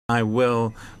I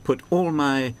will put all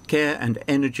my care and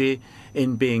energy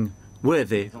in being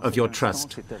worthy of your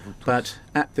trust. But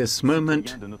at this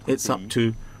moment, it's up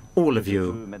to all of you,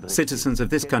 citizens of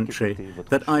this country,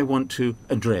 that I want to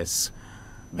address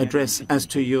as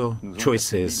to your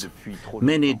choices.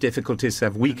 Many difficulties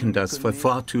have weakened us for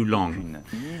far too long,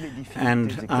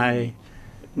 and I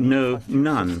know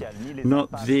none,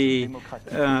 not the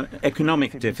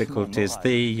economic difficulties,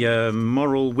 the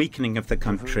moral weakening of the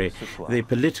country, the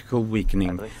political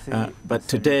weakening. But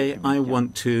today I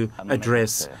want to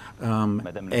address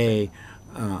a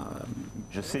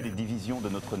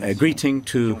greeting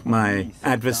to my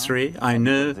adversary. I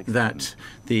know that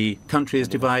the country is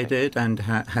divided and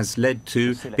has led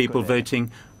to people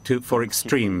voting for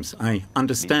extremes. I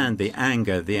understand the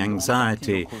anger, the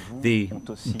anxiety, the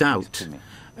doubt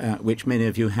which many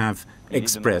of you have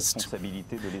expressed.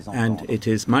 And it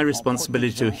is my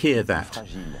responsibility to hear that.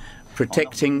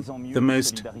 Protecting the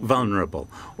most vulnerable,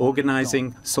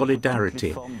 organizing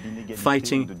solidarity,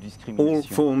 fighting all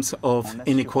forms of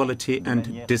inequality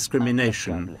and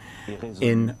discrimination,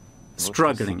 in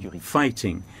struggling,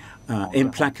 fighting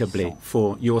implacably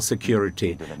for your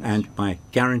security, and by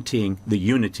guaranteeing the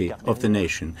unity of the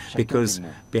nation. Because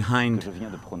behind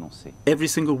every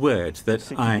single word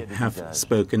that I have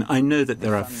spoken, I know that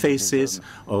there are faces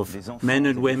of men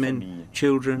and women,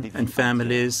 children and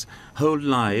families, whole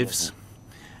lives.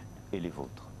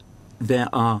 There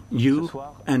are you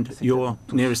and your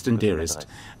nearest and dearest,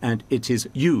 and it is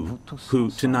you who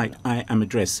tonight I am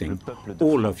addressing,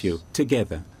 all of you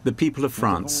together, the people of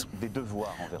France.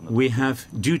 We have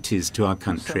duties to our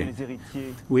country.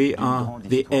 We are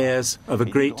the heirs of a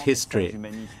great history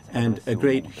and a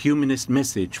great humanist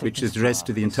message which is addressed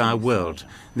to the entire world.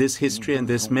 This history and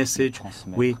this message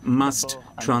we must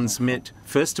transmit,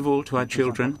 first of all, to our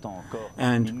children,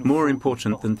 and more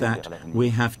important than that, we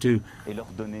have to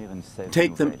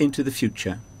take them into the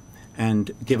future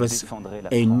and give us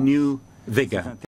a new vigor.